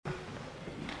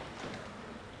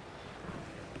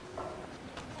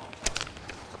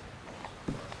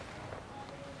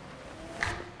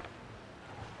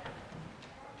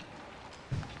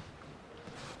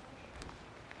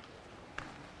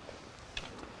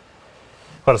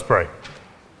Let us pray.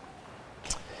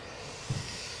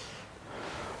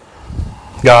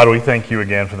 God, we thank you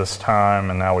again for this time,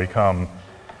 and now we come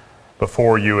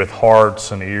before you with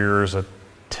hearts and ears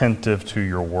attentive to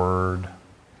your word.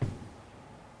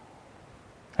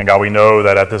 And God, we know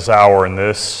that at this hour and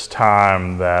this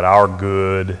time that our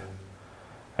good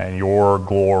and your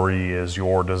glory is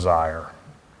your desire.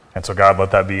 And so God,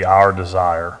 let that be our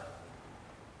desire.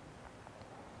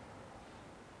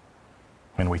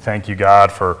 And we thank you,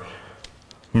 God, for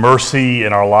mercy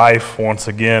in our life once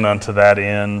again unto that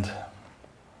end.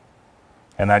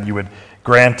 And that you would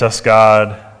grant us,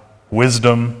 God,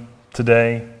 wisdom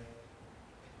today,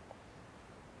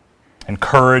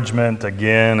 encouragement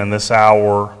again in this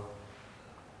hour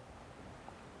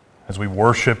as we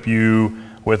worship you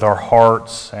with our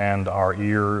hearts and our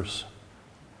ears.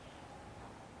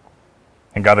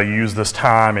 And God, that you use this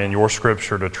time in your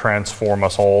scripture to transform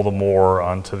us all the more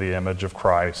unto the image of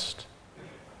Christ,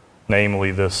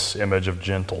 namely this image of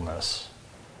gentleness.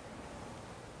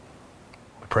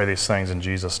 Pray these things in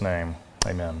Jesus' name.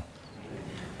 Amen.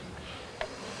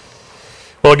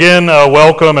 Well, again,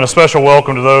 welcome, and a special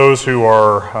welcome to those who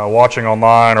are watching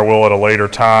online or will at a later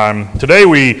time. Today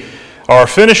we are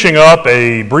finishing up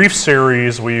a brief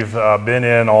series we've been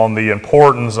in on the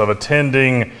importance of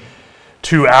attending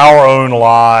to our own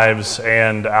lives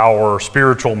and our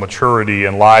spiritual maturity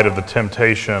in light of the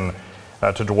temptation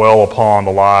to dwell upon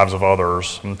the lives of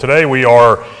others. And today we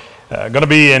are going to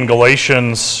be in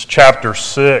Galatians chapter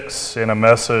 6 in a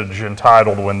message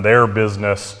entitled, When Their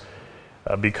Business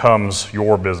Becomes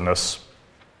Your Business.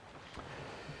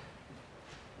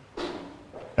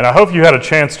 And I hope you had a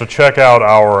chance to check out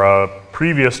our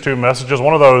previous two messages.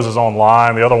 One of those is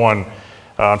online. The other one,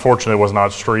 unfortunately, was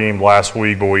not streamed last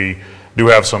week, but we do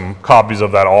have some copies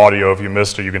of that audio. If you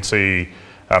missed it, you can see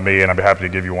me, and I'd be happy to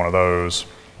give you one of those.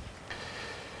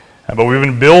 But we've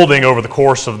been building over the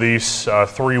course of these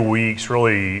 3 weeks,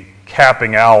 really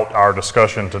capping out our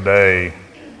discussion today.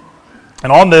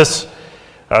 And on this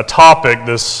topic,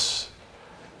 this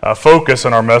focus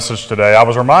in our message today, I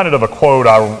was reminded of a quote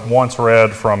I once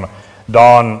read from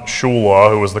Don Shula,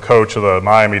 who was the coach of the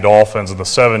Miami Dolphins in the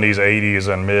 70s, 80s,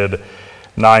 and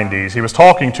mid-90s. He was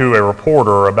talking to a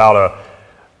reporter about a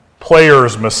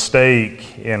player's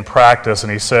mistake in practice,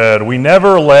 and he said, "We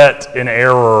never let an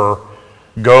error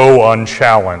go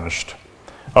unchallenged.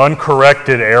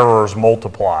 Uncorrected errors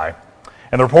multiply."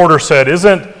 And the reporter said,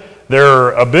 "Isn't there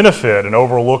a benefit in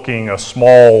overlooking a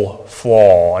small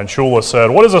flaw?" And Shula said,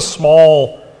 "What is a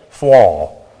small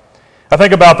flaw?" I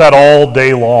think about that all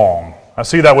day long. I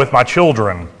see that with my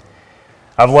children.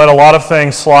 I've let a lot of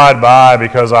things slide by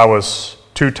because I was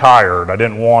too tired. I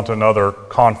didn't want another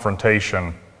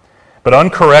confrontation. But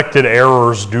uncorrected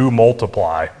errors do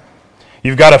multiply.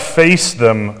 You've got to face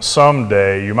them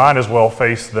someday. You might as well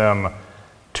face them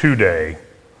today.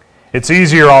 It's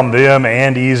easier on them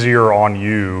and easier on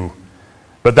you,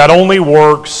 but that only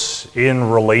works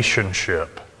in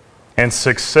relationship. And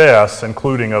success,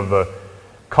 including of the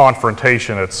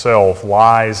confrontation itself,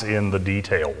 lies in the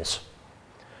details.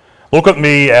 Look at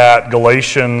me at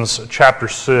Galatians chapter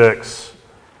 6,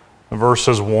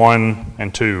 verses 1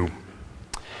 and 2.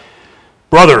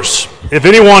 "Brothers, if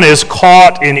anyone is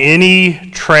caught in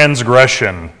any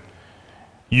transgression,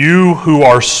 you who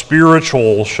are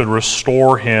spiritual should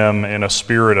restore him in a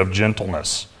spirit of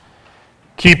gentleness.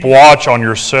 Keep watch on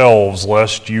yourselves,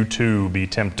 lest you too be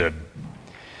tempted.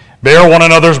 Bear one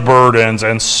another's burdens,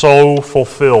 and so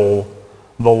fulfill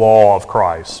the law of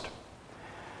Christ."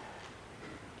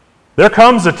 There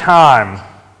comes a time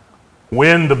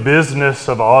when the business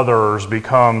of others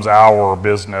becomes our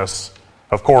business.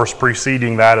 Of course,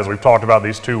 preceding that, as we've talked about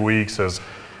these 2 weeks, is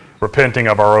repenting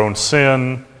of our own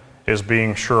sin, is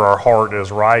being sure our heart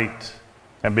is right,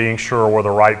 and being sure we're the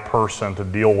right person to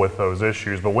deal with those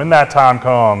issues. But when that time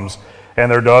comes, and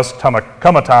there does come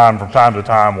a time from time to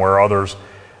time where others'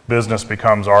 business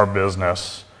becomes our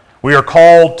business, we are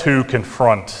called to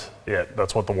confront it.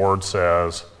 That's what the Word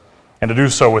says. And to do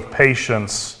so with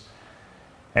patience,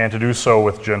 and to do so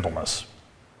with gentleness.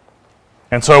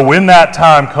 And so when that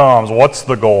time comes, what's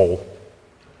the goal?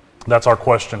 That's our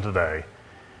question today.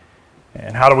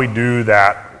 And how do we do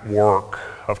that work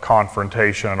of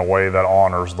confrontation in a way that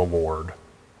honors the Lord?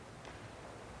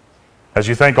 As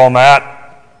you think on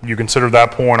that, you consider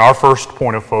that point, our first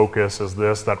point of focus is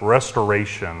this, that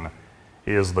restoration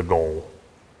is the goal.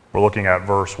 We're looking at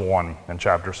verse 1 in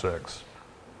chapter 6.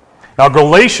 Now,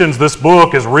 Galatians, this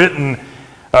book, is written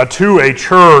to a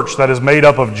church that is made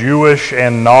up of Jewish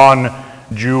and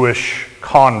non-Jewish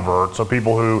converts, so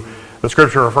people who The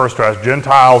scripture refers to as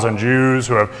Gentiles and Jews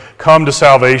who have come to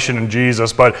salvation in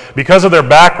Jesus, but because of their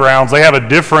backgrounds, they have a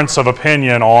difference of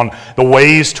opinion on the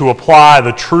ways to apply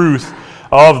the truth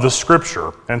of the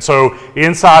scripture. And so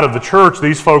inside of the church,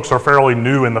 these folks are fairly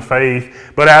new in the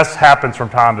faith, but as happens from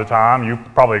time to time, you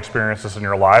probably experienced this in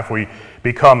your life, we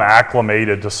become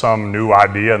acclimated to some new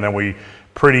idea and then we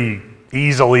pretty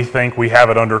easily think we have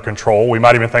it under control. We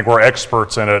might even think we're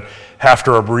experts in it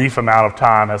after a brief amount of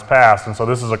time has passed. And so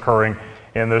this is occurring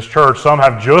in this church. Some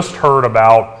have just heard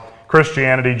about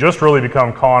Christianity, just really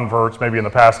become converts maybe in the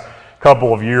past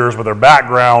couple of years, but their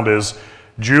background is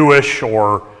Jewish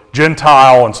or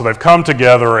Gentile, and so they've come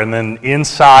together, and then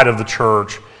inside of the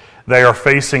church, they are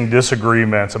facing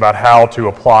disagreements about how to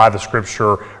apply the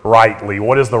scripture rightly.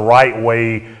 What is the right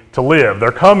way to live?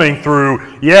 They're coming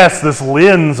through, yes, this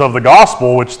lens of the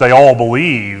gospel, which they all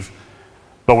believe,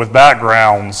 but with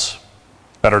backgrounds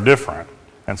that are different.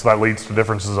 And so that leads to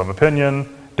differences of opinion,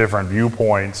 different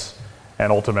viewpoints, and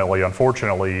ultimately,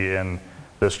 unfortunately, in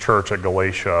this church at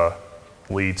Galatia,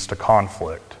 leads to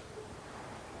conflict.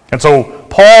 And so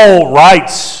Paul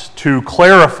writes to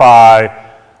clarify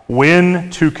when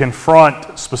to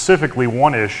confront specifically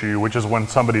one issue, which is when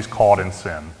somebody's caught in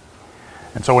sin.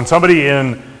 And so when somebody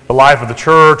in the life of the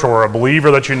church or a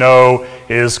believer that you know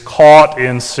is caught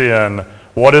in sin,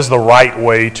 what is the right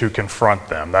way to confront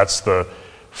them? That's the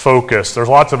focus. There's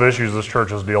lots of issues this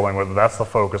church is dealing with, but that's the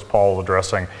focus Paul is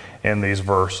addressing in these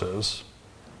verses.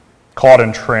 Caught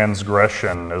in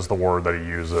transgression is the word that he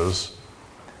uses.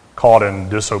 Caught in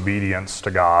disobedience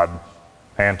to God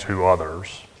and to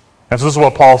others. And so this is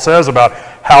what Paul says about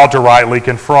how to rightly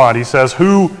confront. He says,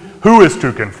 who is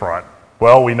to confront?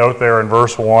 Well, we note there in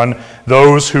verse 1,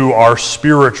 those who are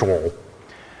spiritual,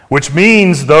 which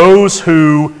means those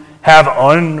who have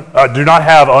do not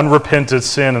have unrepented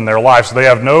sin in their life. So they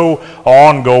have no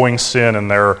ongoing sin in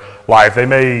their life. They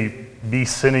may be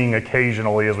sinning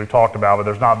occasionally, as we've talked about, but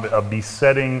there's not a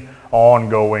besetting,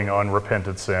 ongoing,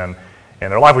 unrepented sin in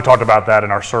their life. We talked about that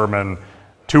in our sermon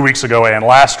 2 weeks ago and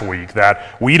last week,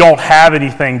 that we don't have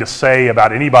anything to say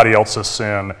about anybody else's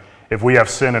sin if we have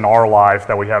sin in our life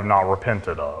that we have not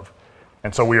repented of.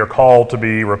 And so we are called to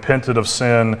be repentant of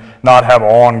sin, not have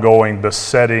ongoing,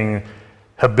 besetting,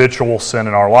 habitual sin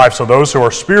in our life. So those who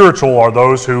are spiritual are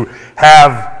those who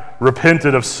have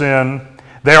repented of sin.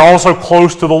 They are also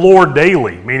close to the Lord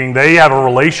daily, meaning they have a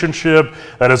relationship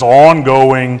that is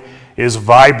ongoing, is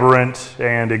vibrant,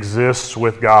 and exists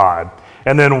with God.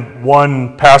 And then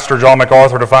one pastor, John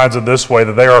MacArthur, defines it this way,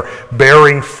 that they are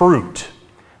bearing fruit,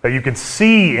 that you can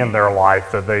see in their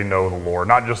life that they know the Lord.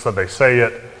 Not just that they say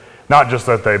it, not just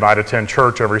that they might attend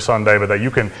church every Sunday, but that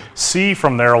you can see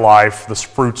from their life the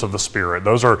fruits of the Spirit.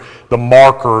 Those are the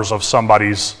markers of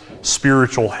somebody's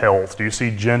spiritual health. Do you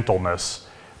see gentleness,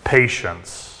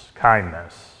 patience,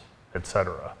 kindness,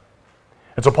 etc.?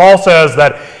 And so Paul says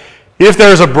that if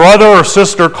there's a brother or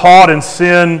sister caught in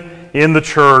sin in the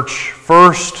church,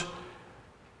 first,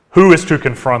 who is to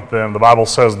confront them? The Bible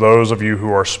says those of you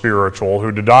who are spiritual,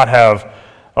 who do not have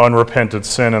unrepented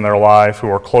sin in their life, who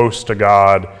are close to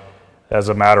God as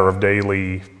a matter of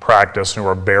daily practice, and who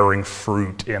are bearing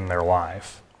fruit in their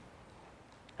life.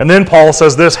 And then Paul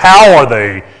says this, how are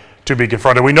they to be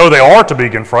confronted? We know they are to be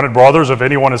confronted. Brothers, if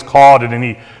anyone is caught in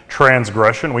any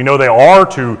transgression, we know they are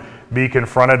to be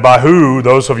confronted by who?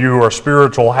 Those of you who are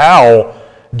spiritual. How?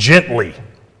 Gently.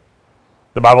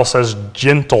 The Bible says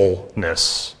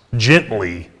gentleness,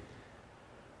 gently,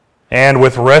 and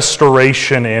with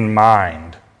restoration in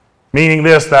mind. Meaning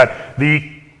this, that the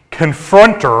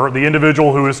confronter, the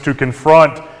individual who is to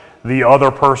confront the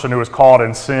other person who is caught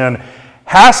in sin,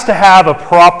 has to have a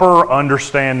proper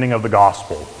understanding of the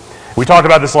gospel. We talked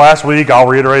about this last week. I'll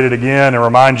reiterate it again and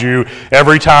remind you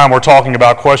every time we're talking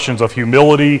about questions of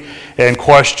humility and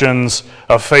questions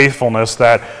of faithfulness,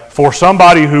 that for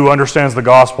somebody who understands the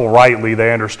gospel rightly,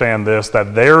 they understand this,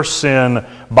 that their sin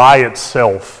by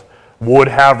itself would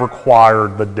have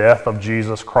required the death of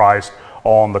Jesus Christ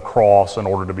on the cross in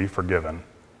order to be forgiven.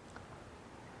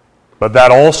 But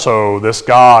that also, this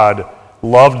God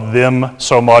loved them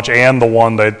so much, and the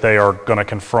one that they are going to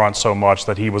confront so much,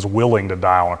 that he was willing to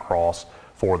die on a cross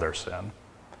for their sin.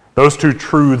 Those two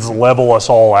truths level us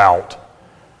all out.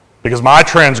 Because my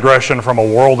transgression from a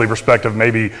worldly perspective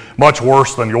may be much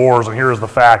worse than yours, and here is the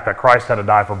fact that Christ had to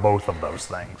die for both of those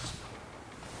things.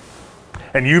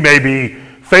 And you may be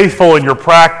faithful in your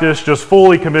practice, just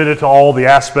fully committed to all the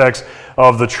aspects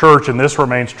of the church, and this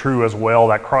remains true as well,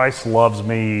 that Christ loves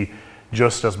me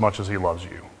just as much as he loves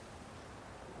you.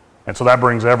 And so that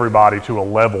brings everybody to a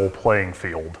level playing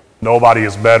field. Nobody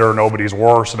is better, nobody's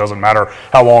worse. It doesn't matter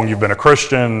how long you've been a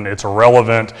Christian. It's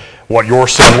irrelevant. What your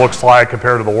sin looks like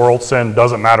compared to the world's sin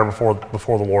doesn't matter before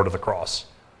the Lord of the cross.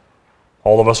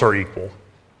 All of us are equal.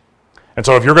 And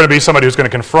so if you're going to be somebody who's going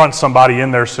to confront somebody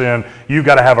in their sin, you've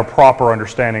got to have a proper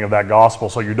understanding of that gospel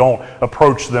so you don't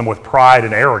approach them with pride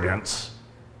and arrogance.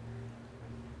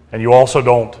 And you also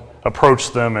don't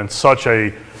approach them in such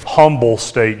a humble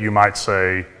state, you might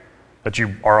say, that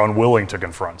you are unwilling to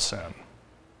confront sin.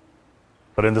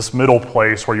 But in this middle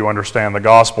place where you understand the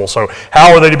gospel. So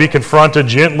how are they to be confronted?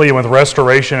 Gently and with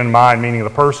restoration in mind, meaning the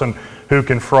person who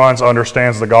confronts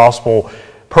understands the gospel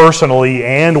personally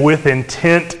and with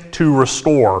intent to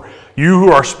restore. You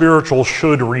who are spiritual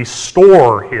should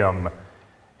restore him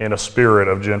in a spirit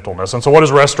of gentleness. And so what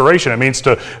is restoration? It means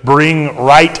to bring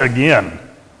right again.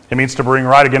 It means to bring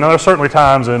right again. Now, there are certainly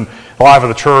times in the life of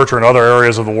the church or in other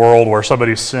areas of the world where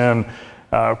somebody's sin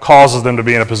causes them to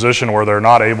be in a position where they're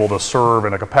not able to serve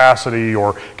in a capacity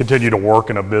or continue to work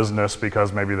in a business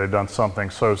because maybe they've done something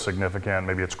so significant,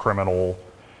 maybe it's criminal,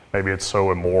 maybe it's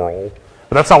so immoral.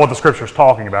 But that's not what the Scripture is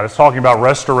talking about. It's talking about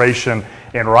restoration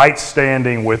in right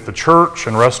standing with the church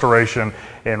and restoration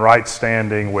in right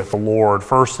standing with the Lord.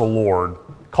 First the Lord,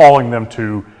 calling them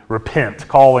to repent,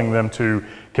 calling them to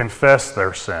confess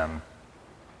their sin.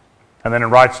 And then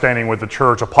in right standing with the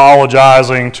church,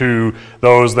 apologizing to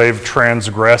those they've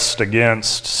transgressed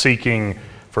against, seeking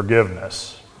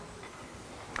forgiveness.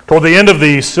 Toward the end of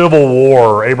the Civil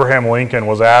War, Abraham Lincoln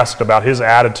was asked about his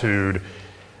attitude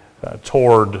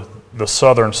toward the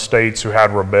southern states who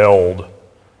had rebelled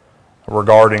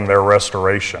regarding their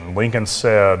restoration. Lincoln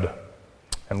said,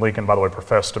 and Lincoln, by the way,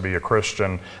 professed to be a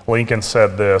Christian, Lincoln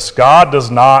said this: "God does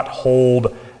not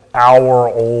hold our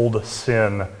old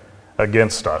sin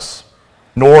against us,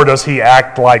 nor does he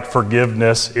act like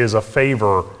forgiveness is a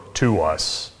favor to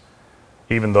us,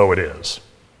 even though it is."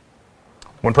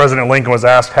 When President Lincoln was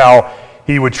asked how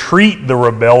he would treat the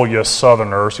rebellious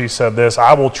Southerners, he said this: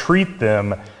 "I will treat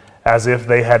them as if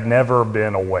they had never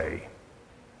been away."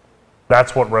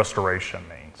 That's what restoration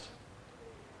means.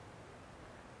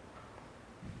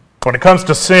 When it comes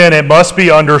to sin, it must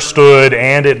be understood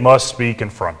and it must be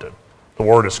confronted. The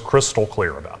Word is crystal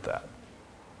clear about that.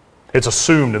 It's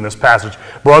assumed in this passage.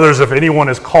 Brothers, if anyone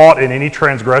is caught in any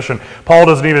transgression, Paul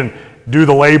doesn't even do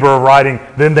the labor of writing,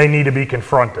 then they need to be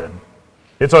confronted.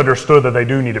 It's understood that they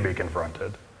do need to be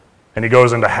confronted. And he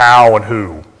goes into how and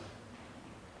who.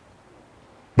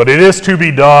 But it is to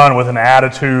be done with an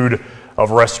attitude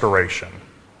of restoration,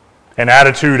 an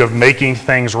attitude of making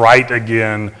things right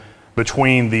again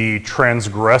between the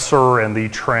transgressor and the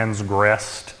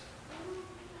transgressed.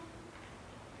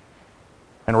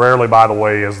 And rarely, by the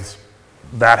way, is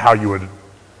that how you would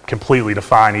completely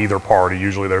define either party.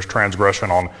 Usually there's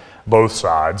transgression on both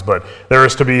sides, but there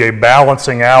is to be a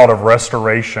balancing out of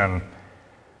restoration.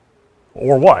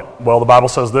 Or what? Well, the Bible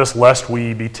says this: lest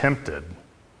we be tempted.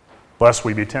 Lest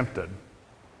we be tempted.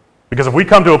 Because if we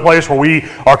come to a place where we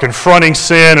are confronting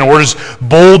sin and we're just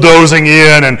bulldozing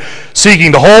in and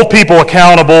seeking to hold people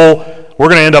accountable, we're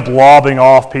going to end up lobbing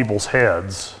off people's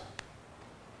heads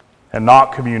and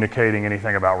not communicating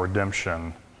anything about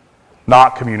redemption,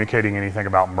 not communicating anything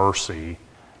about mercy,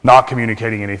 not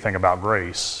communicating anything about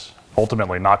grace,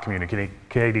 ultimately not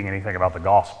communicating anything about the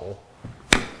gospel.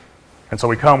 And so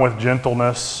we come with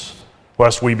gentleness,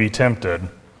 lest we be tempted.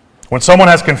 When someone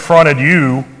has confronted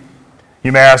you,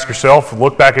 you may ask yourself,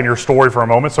 look back in your story for a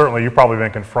moment. Certainly you've probably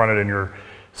been confronted in your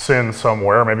sin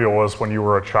somewhere. Maybe it was when you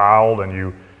were a child and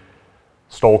you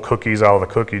stole cookies out of the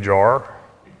cookie jar.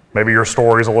 Maybe your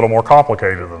story is a little more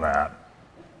complicated than that.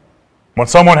 When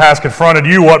someone has confronted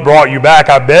you, what brought you back?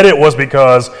 I bet it was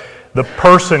because the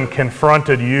person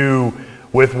confronted you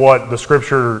with what the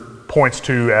Scripture points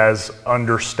to as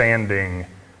understanding,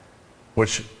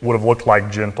 which would have looked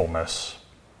like gentleness,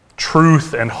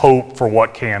 truth and hope for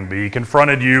what can be. He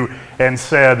confronted you and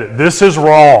said, this is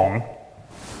wrong,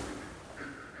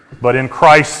 but in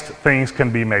Christ things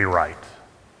can be made right.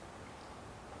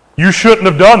 You shouldn't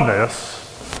have done this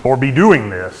or be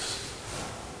doing this,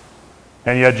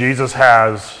 and yet Jesus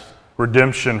has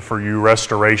redemption for you,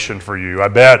 restoration for you. I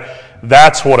bet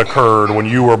that's what occurred when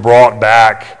you were brought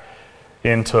back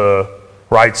into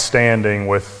right standing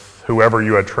with whoever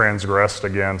you had transgressed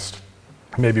against,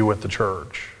 maybe with the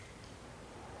church.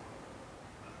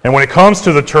 And when it comes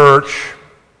to the church,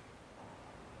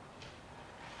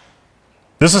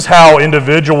 this is how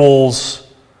individuals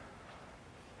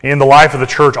in the life of the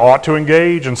church ought to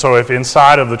engage. And so if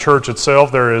inside of the church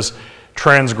itself there is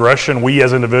transgression, we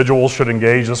as individuals should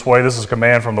engage this way. This is a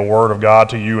command from the Word of God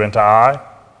to you and to I.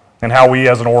 And how we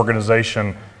as an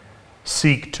organization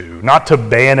seek to, not to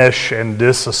banish and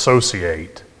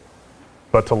disassociate,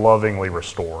 but to lovingly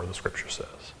restore, the Scripture says.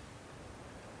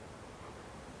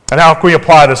 And how can we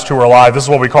apply this to our life? This is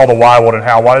what we call the why, what, and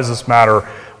how. Why does this matter?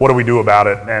 What do we do about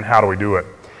it? And how do we do it?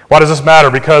 Why does this matter?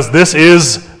 Because this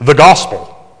is the gospel.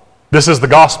 This is the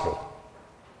gospel.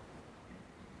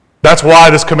 That's why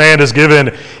this command is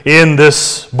given in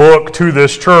this book to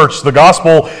this church. The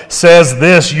gospel says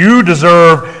this: you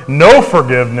deserve no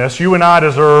forgiveness. You and I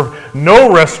deserve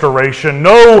no restoration,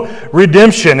 no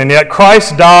redemption. And yet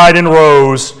Christ died and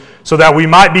rose so that we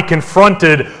might be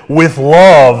confronted with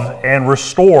love and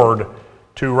restored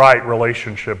to right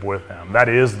relationship with Him. That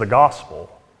is the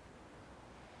gospel.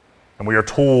 And we are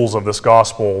tools of this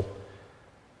gospel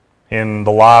in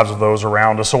the lives of those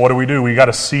around us. So what do? We got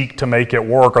to seek to make it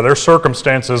work. Are there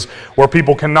circumstances where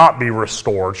people cannot be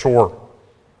restored? Sure.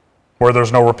 Where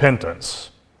there's no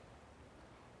repentance.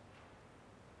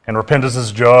 And repentance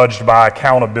is judged by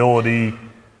accountability,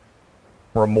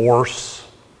 remorse,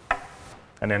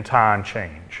 and in time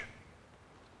change.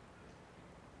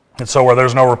 And so where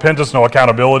there's no repentance, no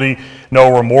accountability,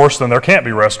 no remorse, then there can't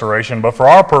be restoration. But for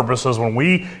our purposes, when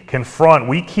we confront,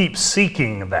 we keep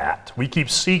seeking that. We keep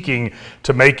seeking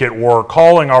to make it work,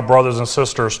 calling our brothers and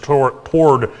sisters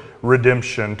toward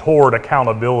redemption, toward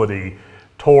accountability,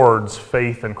 towards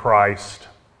faith in Christ,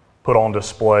 put on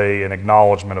display and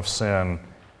acknowledgement of sin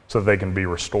so that they can be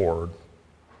restored.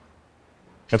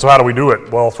 And so how do we do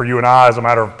it? Well, for you and I, as a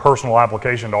matter of personal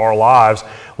application to our lives,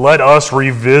 let us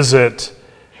revisit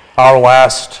our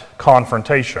last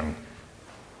confrontation.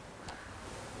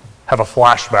 Have a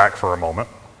flashback for a moment.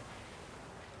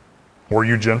 Were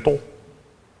you gentle?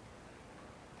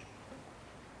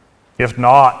 If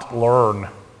not, learn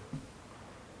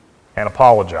and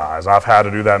apologize. I've had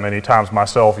to do that many times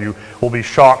myself. You will be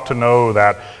shocked to know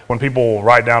that when people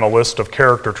write down a list of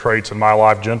character traits in my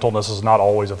life, gentleness is not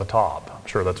always at the top. I'm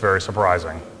sure that's very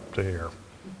surprising to hear.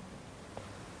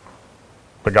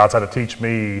 But God's had to teach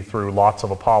me through lots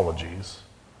of apologies,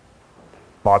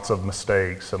 lots of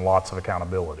mistakes, and lots of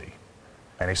accountability.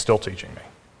 And He's still teaching me.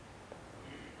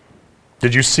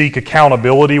 Did you seek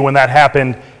accountability when that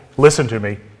happened? Listen to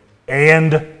me.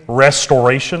 And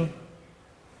restoration?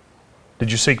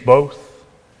 Did you seek both?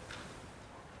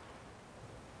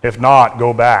 If not,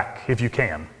 go back if you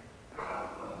can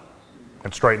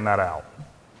and straighten that out.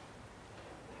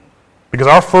 Because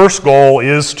our first goal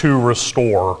is to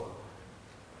restore.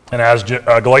 And as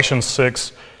Galatians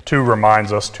 6:2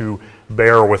 reminds us, to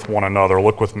bear with one another.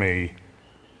 Look with me.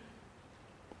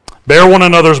 Bear one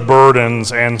another's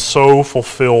burdens and so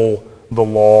fulfill the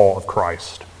law of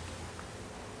Christ.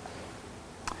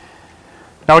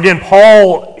 Now again,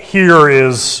 Paul here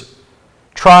is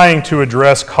trying to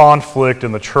address conflict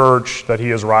in the church that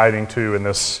he is writing to in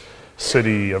this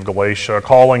city of Galatia,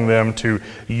 calling them to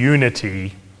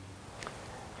unity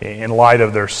in light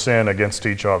of their sin against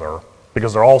each other.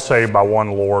 Because they're all saved by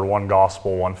one Lord, one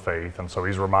gospel, one faith. And so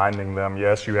he's reminding them,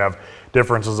 yes, you have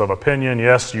differences of opinion.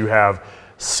 Yes, you have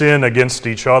sin against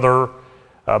each other.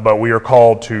 But we are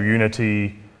called to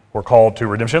unity. We're called to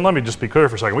redemption. Let me just be clear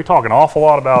for a second. We talk an awful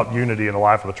lot about unity in the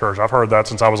life of the church. I've heard that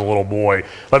since I was a little boy.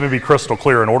 Let me be crystal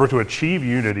clear. In order to achieve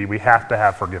unity, we have to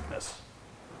have forgiveness.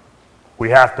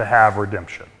 We have to have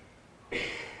redemption.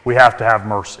 We have to have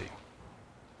mercy.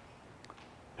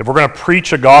 If we're going to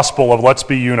preach a gospel of let's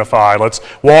be unified, let's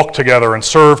walk together and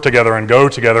serve together and go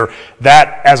together,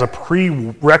 that as a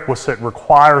prerequisite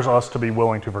requires us to be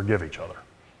willing to forgive each other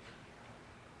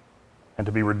and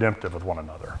to be redemptive with one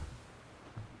another.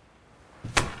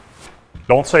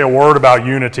 Don't say a word about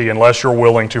unity unless you're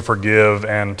willing to forgive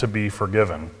and to be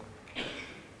forgiven.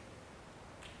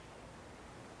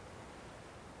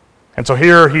 And so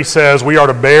here he says we are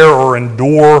to bear or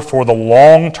endure for the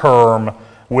long term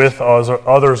with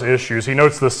others' issues. He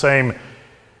notes the same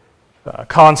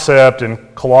concept in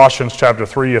Colossians chapter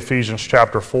 3, Ephesians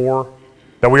chapter 4,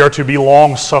 that we are to be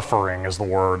long-suffering is the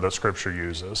word that Scripture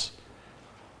uses,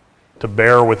 to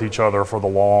bear with each other for the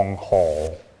long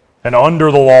haul and under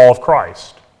the law of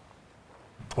Christ.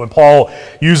 When Paul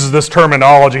uses this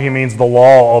terminology, he means the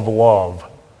law of love,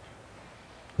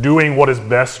 doing what is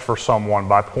best for someone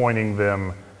by pointing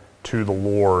them to the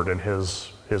Lord and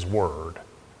His Word.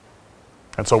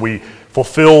 And so we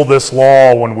fulfill this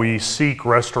law when we seek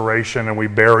restoration and we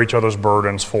bear each other's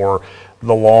burdens for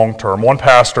the long term. One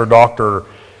pastor, Dr.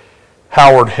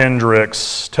 Howard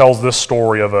Hendricks, tells this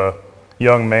story of a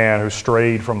young man who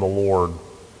strayed from the Lord,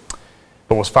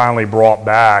 but was finally brought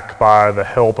back by the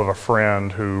help of a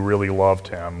friend who really loved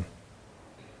him.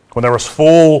 When there was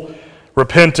full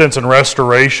repentance and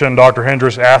restoration, Dr.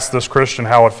 Hendricks asked this Christian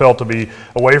how it felt to be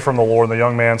away from the Lord, and the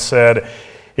young man said,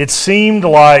 It seemed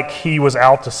like he was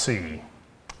out to sea,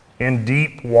 in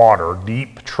deep water,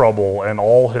 deep trouble, and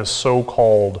all his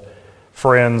so-called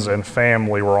friends and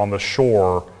family were on the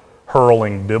shore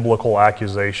hurling biblical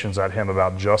accusations at him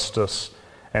about justice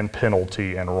and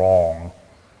penalty and wrong.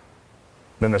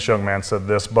 Then this young man said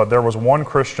this, but there was one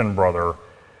Christian brother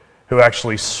who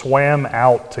actually swam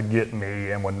out to get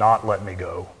me and would not let me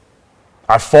go.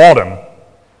 I fought him,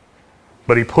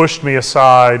 but he pushed me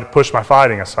aside, pushed my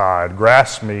fighting aside,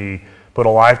 grasped me, put a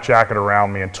life jacket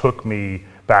around me, and took me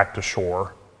back to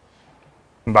shore.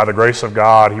 And by the grace of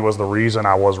God, he was the reason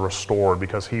I was restored,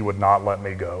 because he would not let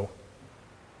me go.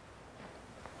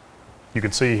 You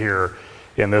can see here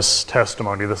in this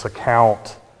testimony, this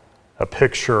account, a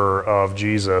picture of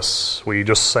Jesus. We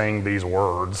just sang these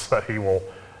words, that he will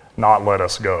not let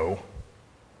us go.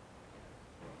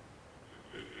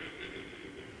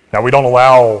 Now, we don't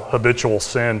allow habitual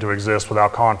sin to exist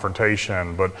without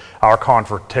confrontation, but our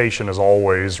confrontation is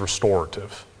always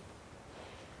restorative.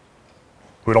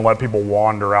 We don't let people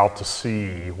wander out to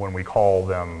sea when we call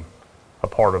them a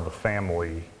part of the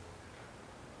family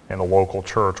in the local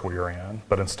church we are in,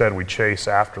 but instead we chase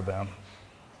after them.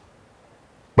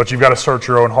 But you've got to search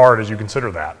your own heart as you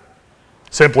consider that.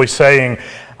 Simply saying,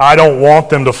 I don't want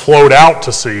them to float out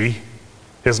to sea,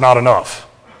 is not enough.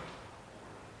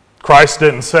 Christ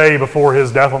didn't say before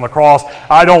his death on the cross,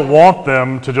 I don't want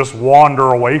them to just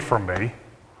wander away from me.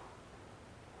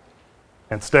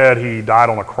 Instead, he died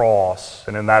on the cross,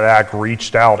 and in that act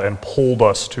reached out and pulled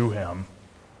us to him.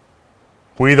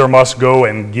 We either must go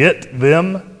and get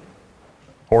them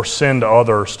or send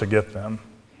others to get them.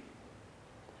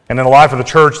 And in the life of the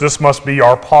church, this must be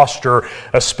our posture,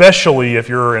 especially if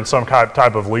you're in some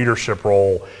type of leadership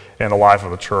role in the life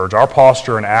of the church. Our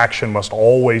posture and action must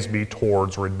always be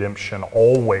towards redemption,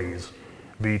 always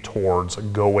be towards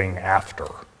going after.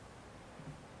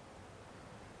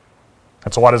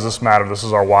 And so why does this matter? This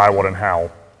is our why, what, and how.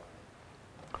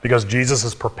 Because Jesus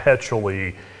is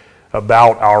perpetually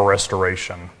about our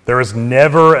restoration. There is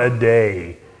never a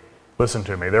day, listen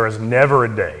to me, there is never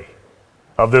a day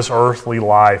of this earthly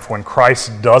life when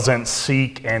Christ doesn't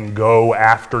seek and go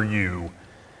after you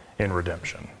in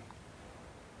redemption.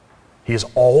 He is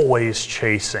always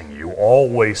chasing you,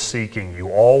 always seeking you,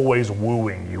 always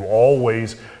wooing you,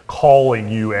 always calling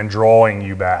you and drawing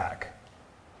you back.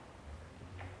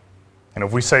 And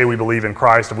if we say we believe in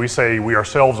Christ, if we say we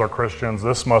ourselves are Christians,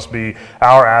 this must be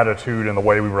our attitude in the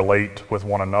way we relate with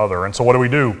one another. And so what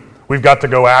do? We've got to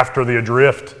go after the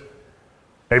adrift.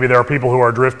 Maybe there are people who are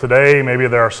adrift today. Maybe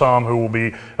there are some who will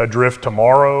be adrift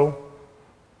tomorrow.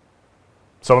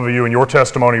 Some of you in your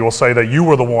testimony will say that you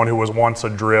were the one who was once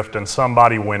adrift and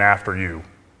somebody went after you.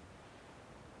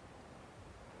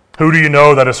 Who do you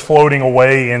know that is floating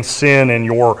away in sin in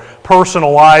your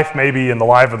personal life, maybe in the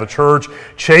life of the church?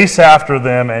 Chase after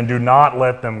them and do not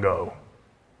let them go.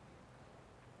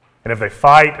 And if they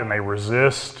fight and they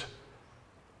resist,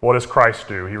 what does Christ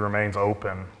do? He remains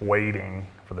open, waiting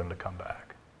for them to come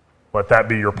back. Let that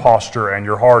be your posture and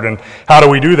your heart. And how do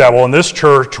we do that? Well, in this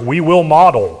church, we will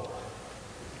model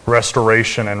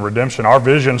restoration and redemption. Our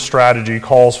vision strategy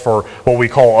calls for what we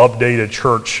call updated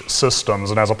church systems.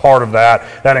 And as a part of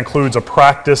that, that includes a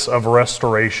practice of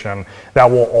restoration that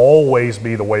will always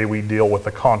be the way we deal with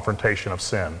the confrontation of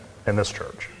sin in this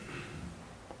church.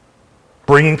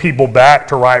 Bringing people back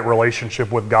to right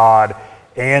relationship with God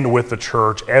and with the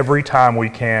church every time we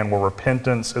can, where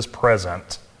repentance is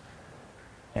present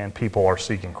and people are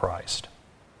seeking Christ.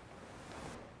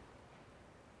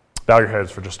 Bow your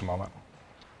heads for just a moment.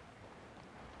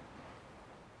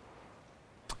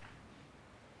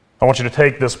 I want you to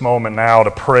take this moment now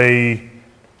to pray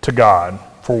to God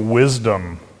for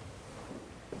wisdom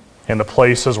in the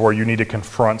places where you need to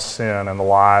confront sin in the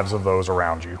lives of those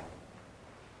around you.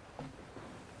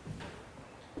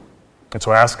 And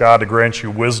so ask God to grant you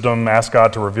wisdom. Ask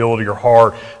God to reveal to your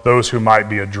heart those who might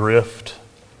be adrift,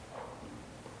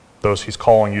 those he's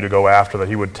calling you to go after, that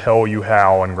he would tell you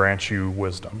how and grant you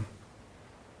wisdom.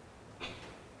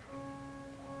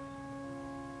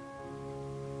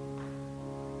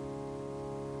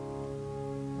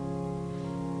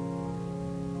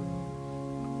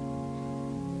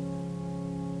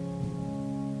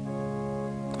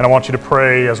 And I want you to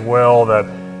pray as well that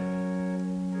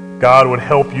God would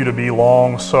help you to be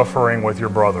long-suffering with your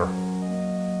brother.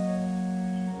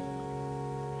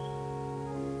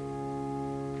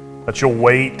 That you'll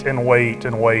wait and wait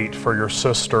and wait for your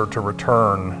sister to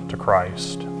return to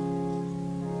Christ.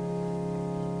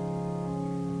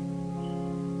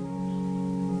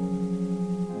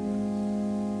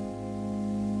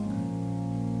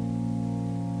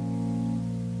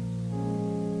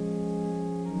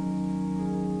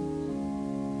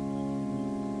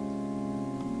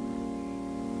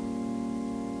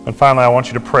 And finally, I want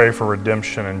you to pray for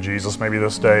redemption in Jesus. Maybe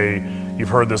this day you've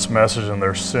heard this message and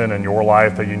there's sin in your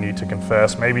life that you need to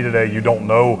confess. Maybe today you don't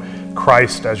know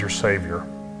Christ as your Savior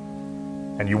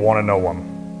and you want to know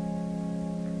Him.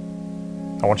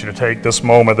 I want you to take this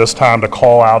moment, this time, to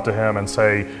call out to Him and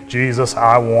say, Jesus,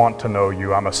 I want to know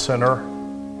You. I'm a sinner.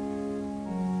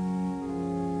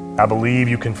 I believe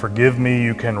You can forgive me,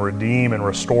 You can redeem and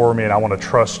restore me, and I want to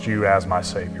trust You as my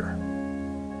Savior.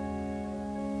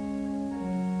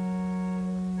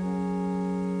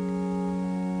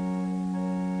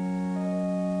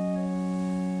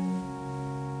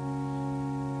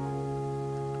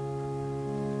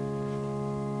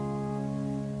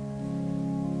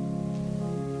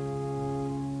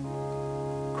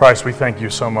 Christ, we thank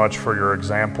You so much for Your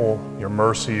example, Your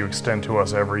mercy You extend to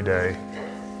us every day.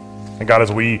 And God,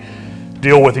 as we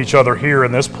deal with each other here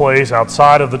in this place,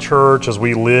 outside of the church, as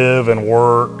we live and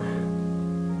work,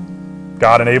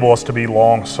 God, enable us to be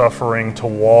long-suffering, to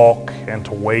walk and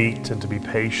to wait and to be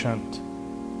patient,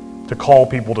 to call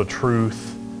people to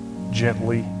truth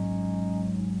gently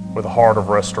with a heart of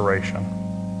restoration.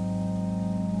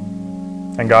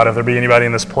 And God, if there be anybody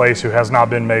in this place who has not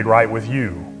been made right with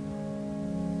You,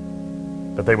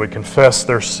 that they would confess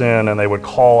their sin and they would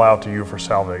call out to You for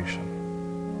salvation.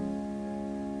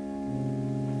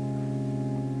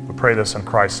 We pray this in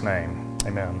Christ's name.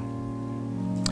 Amen.